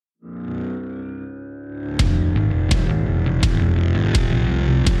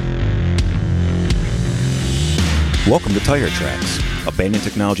Welcome to Tire Tracks, a Banyan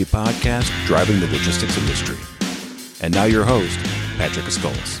Technology podcast driving the logistics industry. And now your host, Patrick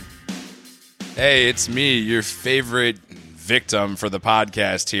Escolas. Hey, it's me, your favorite victim for the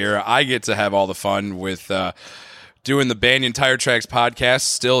podcast here. I get to have all the fun with doing the Banyan Tire Tracks podcast,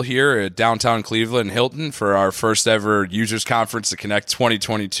 still here at downtown Cleveland, Hilton, for our first ever users conference to Connect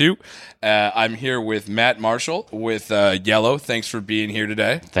 2022. I'm here with Matt Marshall with Yellow. Thanks for being here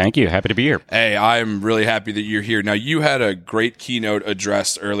today. Thank you. Happy to be here. Hey, I'm really happy that you're here. Now, you had a great keynote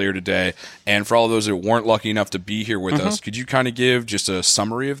address earlier today, and for all those that weren't lucky enough to be here with us, could you kind of give just a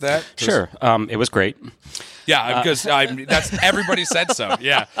summary of that? Sure. It was great. Yeah, because that's everybody said so.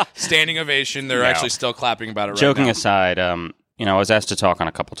 Yeah, standing ovation. They're actually still clapping about it right now. Joking aside, I was asked to talk on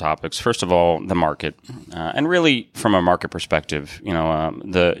a couple topics. First of all, the market. And really, from a market perspective,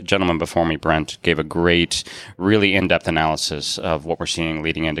 the gentleman before me, Brent, gave a great, really in-depth analysis of what we're seeing,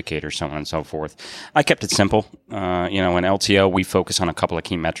 leading indicators, so on and so forth. I kept it simple. In LTO, we focus on a couple of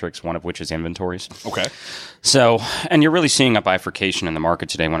key metrics, one of which is inventories. Okay. So, and you're really seeing a bifurcation in the market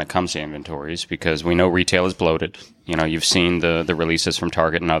today when it comes to inventories, because we know retail is bloated. You've seen the releases from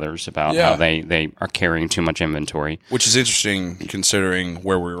Target and others about how they are carrying too much inventory. Which is interesting considering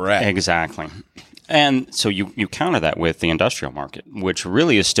where we were at. Exactly. And so you counter that with the industrial market, which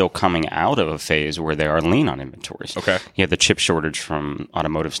really is still coming out of a phase where they are lean on inventories. Okay. You have the chip shortage from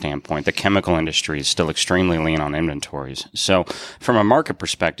automotive standpoint. The chemical industry is still extremely lean on inventories. So from a market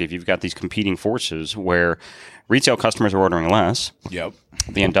perspective, you've got these competing forces where retail customers are ordering less. Yep.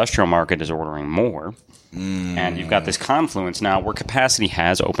 The industrial market is ordering more. And you've got this confluence now where capacity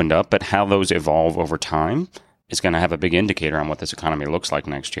has opened up, but how those evolve over time is going to have a big indicator on what this economy looks like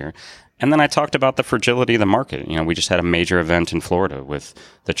next year. And then I talked about the fragility of the market. We just had a major event in Florida with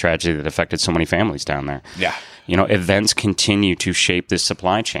the tragedy that affected so many families down there. Yeah. Events continue to shape this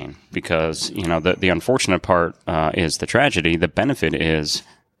supply chain because, the unfortunate part is the tragedy. The benefit is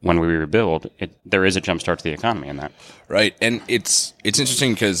when we rebuild, there is a jump start to the economy in that. Right. And it's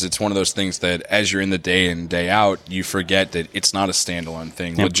interesting because it's one of those things that as you're in the day in, day out, you forget that it's not a standalone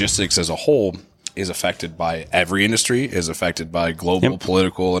thing. Yep. Logistics as a whole is affected by every industry, is affected by global,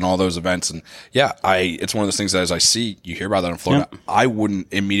 political, and all those events. And it's one of those things that as I see, you hear about that in Florida, I wouldn't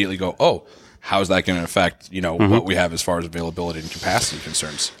immediately go, oh, how's that going to affect, what we have as far as availability and capacity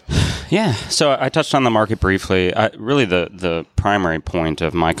concerns? Yeah. So I touched on the market briefly. Really, the primary point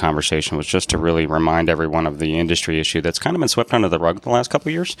of my conversation was just to really remind everyone of the industry issue that's kind of been swept under the rug the last couple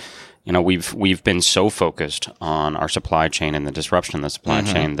of years. We've been so focused on our supply chain and the disruption in the supply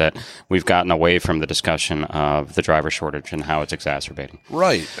chain that we've gotten away from the discussion of the driver shortage and how it's exacerbating.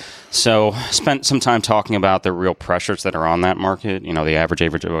 Right. So spent some time talking about the real pressures that are on that market. The average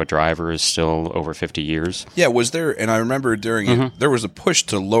age of a driver is still over 50 years. Yeah, was there, and I remember during it, there was a push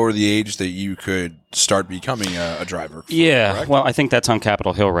to lower the age that you could start becoming a driver. Correct? Well, I think that's on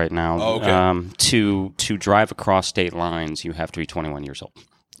Capitol Hill right now. Oh, okay. To drive across state lines, you have to be 21 years old.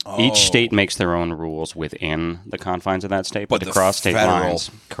 Oh. Each state makes their own rules within the confines of that state, but across state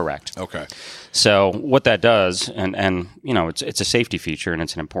lines, correct. Okay. So what that does, and it's a safety feature and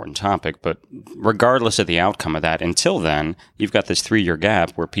it's an important topic, but regardless of the outcome of that, until then, you've got this 3-year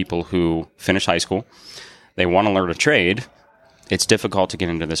gap where people who finish high school, they want to learn a trade. It's difficult to get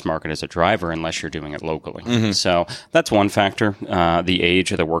into this market as a driver unless you're doing it locally. So that's one factor. The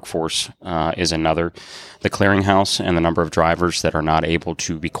age of the workforce is another. The clearinghouse and the number of drivers that are not able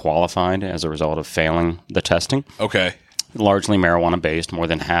to be qualified as a result of failing the testing. Okay. Largely marijuana-based. More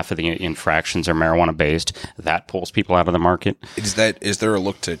than half of the infractions are marijuana-based. That pulls people out of the market. Is there a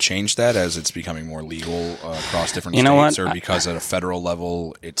look to change that as it's becoming more legal across different states? What? Or because at a federal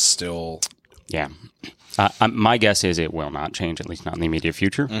level, it's still... Yeah. My guess is it will not change, at least not in the immediate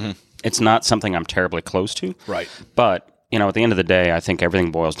future. It's not something I'm terribly close to. Right. But, at the end of the day, I think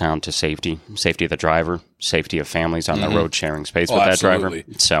everything boils down to safety of the driver, safety of families on the road sharing space with that absolutely.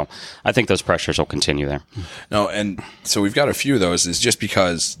 driver. So I think those pressures will continue there. No, and so we've got a few of those. Is just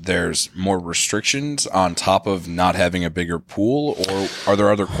because there's more restrictions on top of not having a bigger pool, or are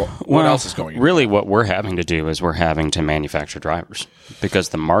there other... what else is going on? Really, what we're having to do is we're having to manufacture drivers because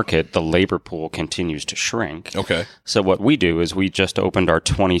the market, the labor pool continues to shrink. Okay. So what we do is we just opened our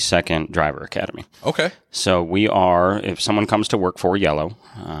 22nd driver academy. Okay. So we are, if someone comes to work for Yellow,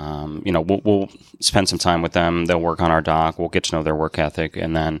 we'll spend some time with them. They'll work on our dock. We'll get to know their work ethic.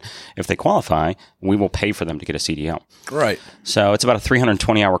 And then if they qualify, we will pay for them to get a CDL. Right. So it's about a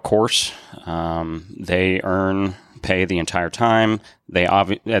 320-hour course. They earn pay the entire time.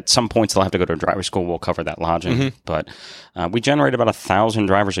 At some points they'll have to go to a driver school. We'll cover that lodging, but we generate about 1,000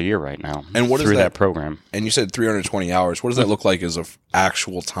 drivers a year right now. And what through is that program? And you said 320 hours. What does that look like as an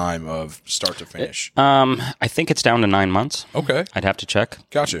actual time of start to finish? I think it's down to 9 months. Okay, I'd have to check.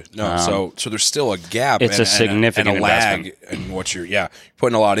 Gotcha. No, so there's still a gap. It's a significant and a lag investment. in what you're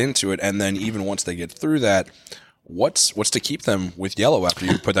putting a lot into it, and then even once they get through that. What's to keep them with Yellow after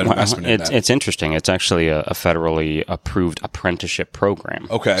you put that investment in that? It's interesting. It's actually a federally approved apprenticeship program.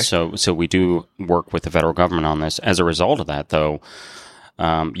 Okay. So we do work with the federal government on this. As a result of that, though,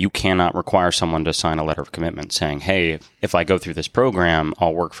 you cannot require someone to sign a letter of commitment saying, hey, if I go through this program,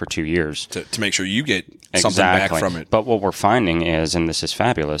 I'll work for 2 years. To make sure you get something back from it. But what we're finding is, and this is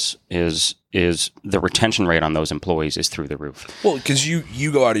fabulous, is the retention rate on those employees is through the roof. Well, because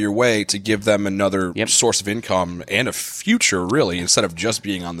you go out of your way to give them another source of income and a future, really, instead of just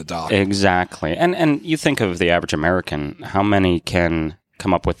being on the dock. Exactly. And you think of the average American, how many can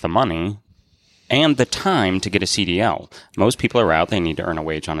come up with the money and the time to get a CDL? Most people are out. They need to earn a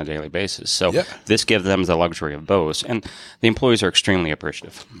wage on a daily basis. So this gives them the luxury of both. And the employees are extremely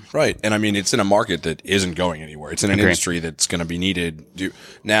appreciative. Right. And I mean, it's in a market that isn't going anywhere. It's in an industry that's going to be needed.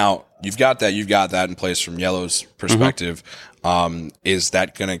 Now, you've got that in place from Yellow's perspective. Is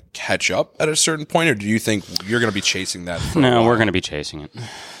that going to catch up at a certain point, or do you think you're going to be chasing that? No, we're going to be chasing it.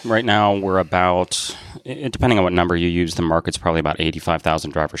 Right now, we're about, depending on what number you use, the market's probably about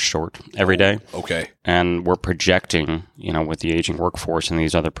 85,000 drivers short every day. Okay. And we're projecting, with the aging workforce and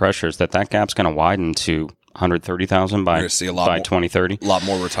these other pressures, that gap's going to widen to 130,000 by 2030. A lot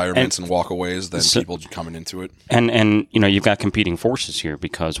more retirements and walkaways than people coming into it. And you've got competing forces here,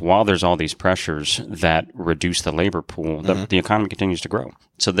 because while there's all these pressures that reduce the labor pool, the economy continues to grow.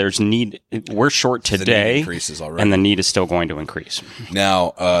 So there's need. We're short today, the need increases already, and the need is still going to increase.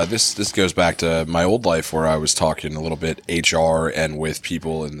 Now, this goes back to my old life, where I was talking a little bit HR and with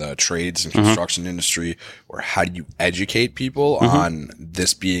people in the trades and construction industry, or how do you educate people on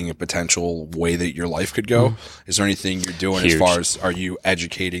this being a potential way that your life could go? Is there anything you're doing as far as, are you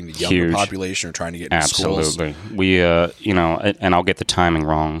educating the younger population or trying to get into schools? Absolutely. We, and I'll get the timing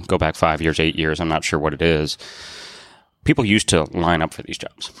wrong. Go back 5 years, 8 years. I'm not sure what it is. People used to line up for these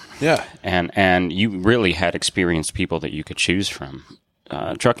jobs. Yeah. And you really had experienced people that you could choose from.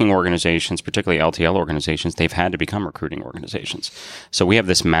 Trucking organizations, particularly LTL organizations, they've had to become recruiting organizations. So we have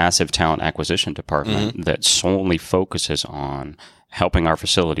this massive talent acquisition department that solely focuses on helping our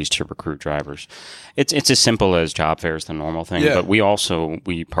facilities to recruit drivers. It's as simple as job fairs, the normal thing. Yeah. But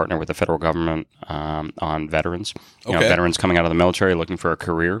we partner with the federal government on veterans. Veterans coming out of the military looking for a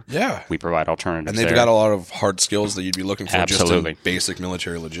career. Yeah. We provide alternatives. And they've got a lot of hard skills that you'd be looking for Absolutely. just in basic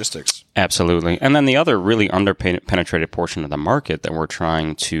military logistics. Absolutely. And then the other really underpenetrated portion of the market that we're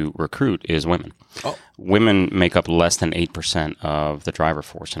trying to recruit is women. Oh. Women make up less than 8% of the driver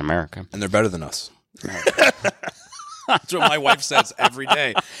force in America. And they're better than us. That's what my wife says every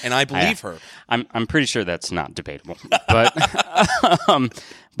day, and I believe her. I'm pretty sure that's not debatable. But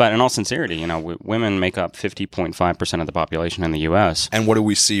but in all sincerity, women make up 50.5% of the population in the U.S. And what do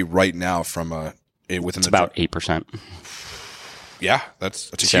we see right now from within it's about 8%. Yeah,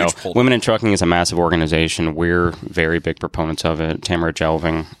 that's a huge pull. Women in Trucking is a massive organization. We're very big proponents of it. Tamara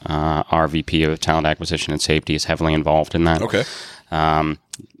Jelving, our VP of Talent Acquisition and Safety, is heavily involved in that. Okay.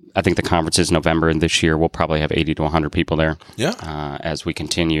 I think the conference is November, and this year we'll probably have 80 to 100 people there. Yeah. As we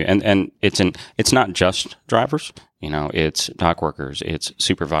continue, and it's not just drivers. It's dock workers, it's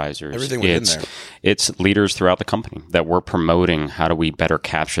supervisors, everything within there. It's leaders throughout the company that we're promoting. How do we better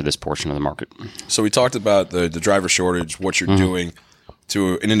capture this portion of the market? So we talked about the driver shortage, what you're doing.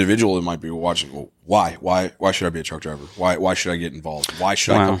 To an individual that might be watching, well, why should I be a truck driver? Why should I get involved? Why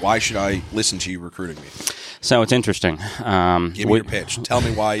should I listen to you recruiting me? So it's interesting. Give me your pitch. Tell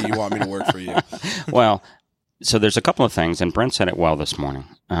me why you want me to work for you. Well, so there's a couple of things, and Brent said it well this morning.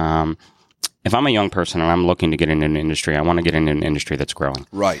 If I'm a young person and I'm looking to get into an industry, I want to get into an industry that's growing.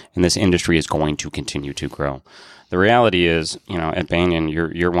 Right. And this industry is going to continue to grow. The reality is, at Banyan,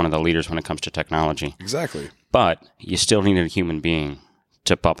 you're one of the leaders when it comes to technology. Exactly. But you still need a human being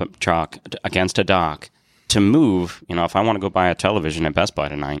to bump a truck against a dock to move. If I want to go buy a television at Best Buy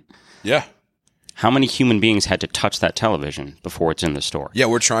tonight. Yeah. How many human beings had to touch that television before it's in the store? Yeah,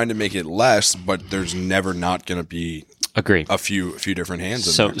 we're trying to make it less, but there's never not going to be a few different hands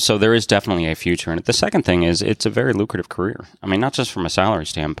in there. So there is definitely a future in it. The second thing is it's a very lucrative career. I mean, not just from a salary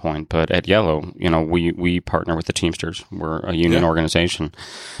standpoint, but at Yellow, we partner with the Teamsters. We're a union organization,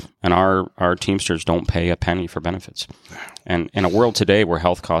 and our Teamsters don't pay a penny for benefits. And in a world today where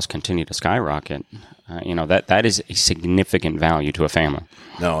health costs continue to skyrocket, that is a significant value to a family.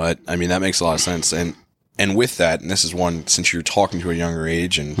 No, that makes a lot of sense. And And with that, and this is one, since you're talking to a younger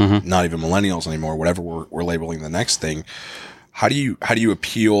age and not even millennials anymore, whatever we're labeling the next thing, how do you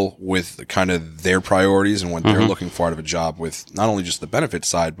appeal with kind of their priorities and what they're looking for out of a job with not only just the benefit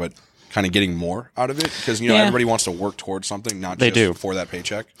side, but kind of getting more out of it? Because, everybody wants to work towards something, not just for that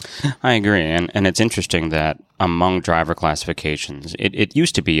paycheck. I agree. And it's interesting that among driver classifications, it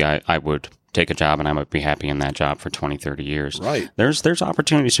used to be I would take a job and I might be happy in that job for 20, 30 years. Right. There's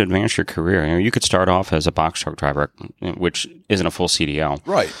opportunities to advance your career. You could start off as a box truck driver, which isn't a full CDL.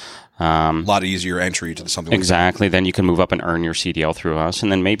 Right. A lot easier entry to something. Exactly. Then you can move up and earn your CDL through us,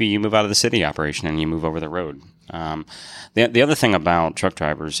 and then maybe you move out of the city operation and you move over the road. The other thing about truck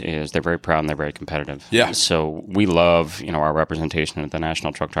drivers is they're very proud and they're very competitive. Yeah. So we love our representation at the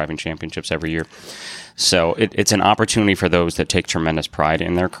National Truck Driving Championships every year. So it's an opportunity for those that take tremendous pride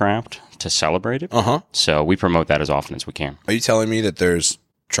in their craft to celebrate it. So we promote that as often as we can. Are you telling me that there's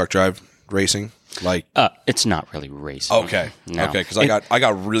truck drive racing? It's not really racing. Okay. No. Okay. Because I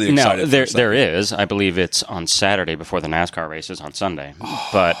got really excited. No, there is. I believe it's on Saturday before the NASCAR races on Sunday.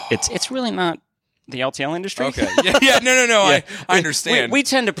 But it's really not the LTL industry. Okay. Yeah. No. Yeah. I understand. We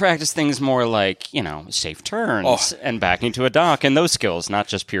tend to practice things more like, safe turns and backing to a dock and those skills, not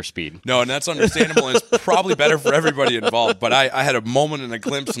just pure speed. No, and that's understandable. And it's probably better for everybody involved. But I had a moment and a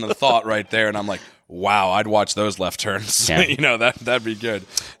glimpse and a thought right there, and I'm like, wow, I'd watch those left turns. Yeah. That'd be good.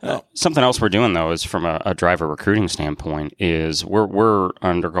 Something else we're doing, though, is from a driver recruiting standpoint, is we're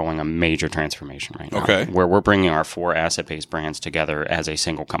undergoing a major transformation right now. Okay. Where we're bringing our 4 asset-based brands together as a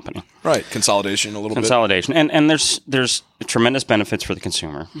single company. Right. Consolidation a little bit. Consolidation. And there's tremendous benefits for the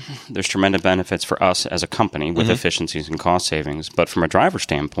consumer. There's tremendous benefits for us as a company with efficiencies and cost savings. But from a driver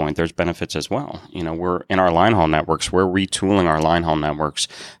standpoint, there's benefits as well. We're in our line haul networks. We're retooling our line haul networks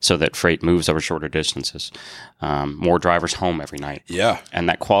so that freight moves over shorter distances. More drivers home every night. Yeah. And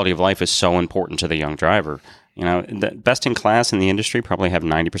that quality of life is so important to the young driver. The best in class in the industry probably have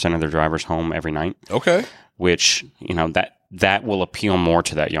 90% of their drivers home every night. Okay. Which, that will appeal more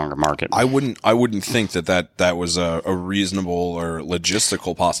to that younger market. I wouldn't think that was a reasonable or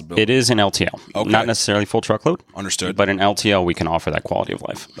logistical possibility. It is in LTL. Okay. Not necessarily full truckload. Understood. But in LTL, we can offer that quality of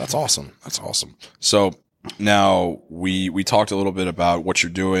life. That's awesome. So now we talked a little bit about what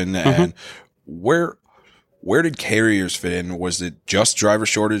you're doing and where did carriers fit in? Was it just driver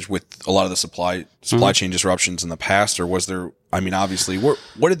shortage with a lot of the supply chain disruptions in the past, or was there? I mean, obviously, what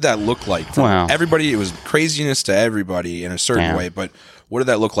did that look like? From everybody, it was craziness to everybody in a certain way, but what did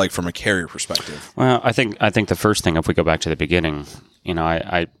that look like from a carrier perspective? Well, I think the first thing, if we go back to the beginning,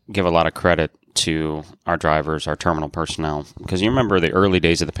 I give a lot of credit to our drivers, our terminal personnel, because you remember the early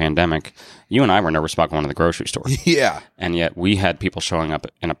days of the pandemic, you and I were nervous about going to the grocery store. Yeah. And yet we had people showing up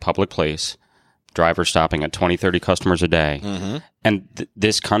in a public place, drivers stopping at 20, 30 customers a day. And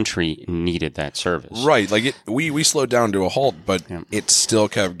this country needed that service. Right. Like we slowed down to a halt, but it still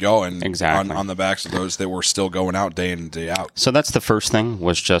kept going on the backs of those that were still going out day in and day out. So that's the first thing,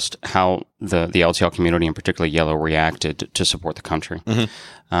 was just how the LTL community, and particularly Yellow, reacted to support the country.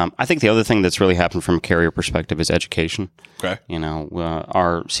 I think the other thing that's really happened from a carrier perspective is education. Okay.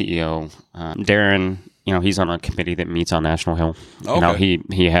 Our CEO, Darren, he's on a committee that meets on National Hill. Okay.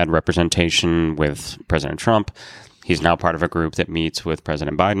 He had representation with President Trump. He's now part of a group that meets with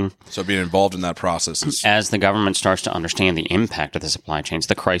President Biden. So being involved in that process is... As the government starts to understand the impact of the supply chains,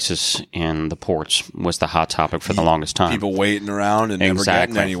 the crisis in the ports was the hot topic for the longest time. People waiting around and never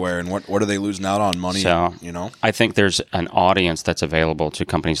getting anywhere. And what are they losing out on? Money, So, I think there's an audience that's available to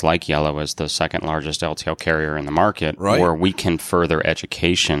companies like Yellow as the second largest LTL carrier in the market, where we can further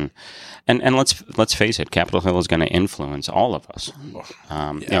education. And let's face it, Capitol Hill is going to influence all of us.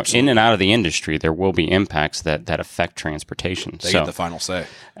 In and out of the industry, there will be impacts that affect transportation. They get the final say.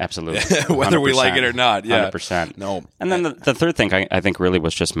 Absolutely. Whether we like it or not. Yeah. 100%. No. And then the third thing I think really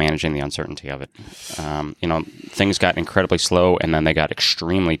was just managing the uncertainty of it. Things got incredibly slow, and then they got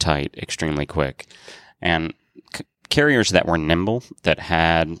extremely tight, extremely quick. And carriers that were nimble, that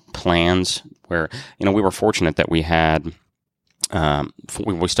had plans where, we were fortunate that we had...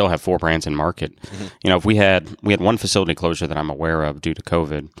 we still have 4 brands in market. If we had one facility closure that I'm aware of due to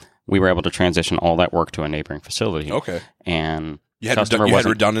COVID, we were able to transition all that work to a neighboring facility. Okay. And you had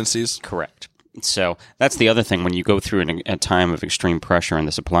redundancies? Correct. So that's the other thing. When you go through a time of extreme pressure in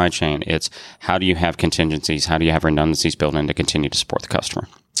the supply chain, it's how do you have contingencies? How do you have redundancies built in to continue to support the customer?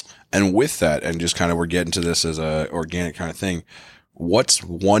 And with that, and just kind of we're getting to this as a organic kind of thing, what's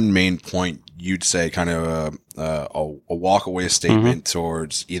one main point you'd say, kind of a walk-away statement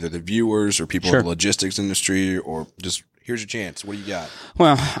towards either the viewers or people in the logistics industry, or just here's your chance? What do you got?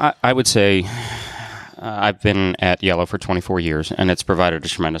 Well, I would say I've been at Yellow for 24 years, and it's provided a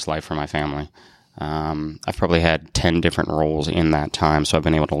tremendous life for my family. I've probably had 10 different roles in that time, so I've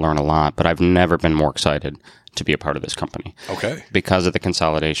been able to learn a lot, but I've never been more excited to be a part of this company. Okay. Because of the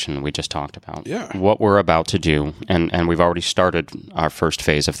consolidation we just talked about. Yeah. What we're about to do, and we've already started our first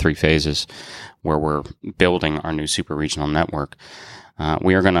phase of 3 phases where we're building our new super regional network.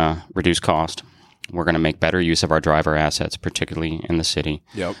 We are going to reduce cost. We're going to make better use of our driver assets, particularly in the city.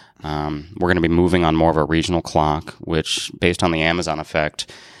 Yep. We're going to be moving on more of a regional clock, which, based on the Amazon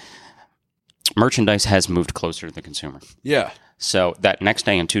effect, merchandise has moved closer to the consumer. Yeah. So that next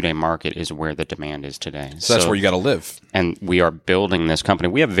day and 2-day market is where the demand is today. So that's where you got to live. And we are building this company.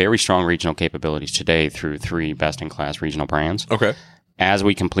 We have very strong regional capabilities today through 3 best-in-class regional brands. Okay. As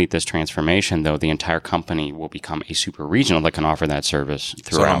we complete this transformation, though, the entire company will become a super regional that can offer that service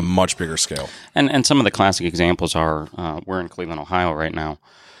throughout. So on a much bigger scale. And some of the classic examples are, we're in Cleveland, Ohio right now.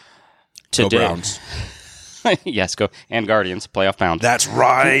 Go Browns. Yes, go. And Guardians, playoff bound. That's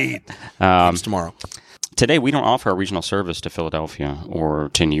right. Games tomorrow. Today, we don't offer a regional service to Philadelphia or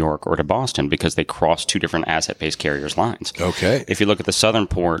to New York or to Boston because they cross 2 different asset-based carriers' lines. Okay. If you look at the southern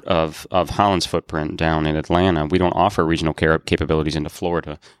port of Holland's footprint down in Atlanta, we don't offer regional capabilities into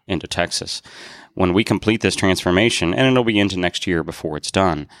Florida, into Texas. When we complete this transformation, and it'll be into next year before it's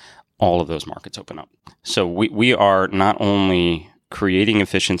done, all of those markets open up. So we are not only creating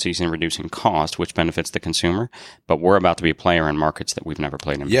efficiencies and reducing cost, which benefits the consumer, but we're about to be a player in markets that we've never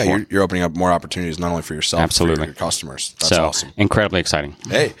played in before. Yeah, you're opening up more opportunities, not only for yourself, absolutely, but for your customers. That's awesome. Incredibly exciting.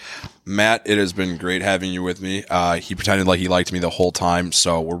 Hey, Matt, it has been great having you with me. He pretended like he liked me the whole time,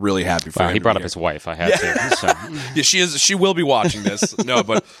 so we're really happy for him. He brought up his wife. I had to. So. Yeah, she will be watching this. No,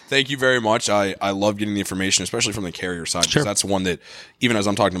 but thank you very much. I love getting the information, especially from the carrier side, because that's one that, even as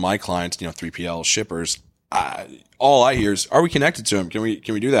I'm talking to my clients, 3PL shippers, all I hear is, are we connected to him? Can we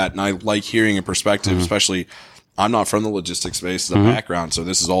do that? And I like hearing a perspective, especially I'm not from the logistics space as a background. So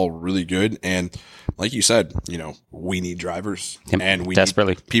this is all really good. And like you said, we need drivers and we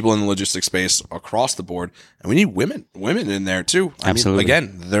desperately need people in the logistics space across the board. And we need women in there too. Absolutely.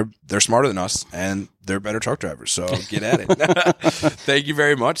 Again, they're smarter than us and they're better truck drivers. So get at it. Thank you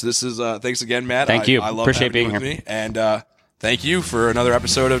very much. This is, thanks again, Matt. Thank you. I love Appreciate being you with here. me. And, thank you for another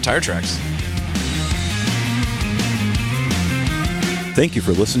episode of Tire Tracks. Thank you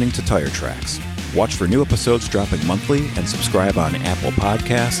for listening to Tire Tracks. Watch for new episodes dropping monthly and subscribe on Apple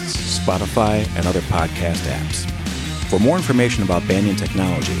Podcasts, Spotify, and other podcast apps. For more information about Banyan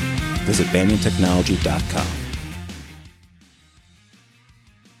Technology, visit banyanTechnology.com.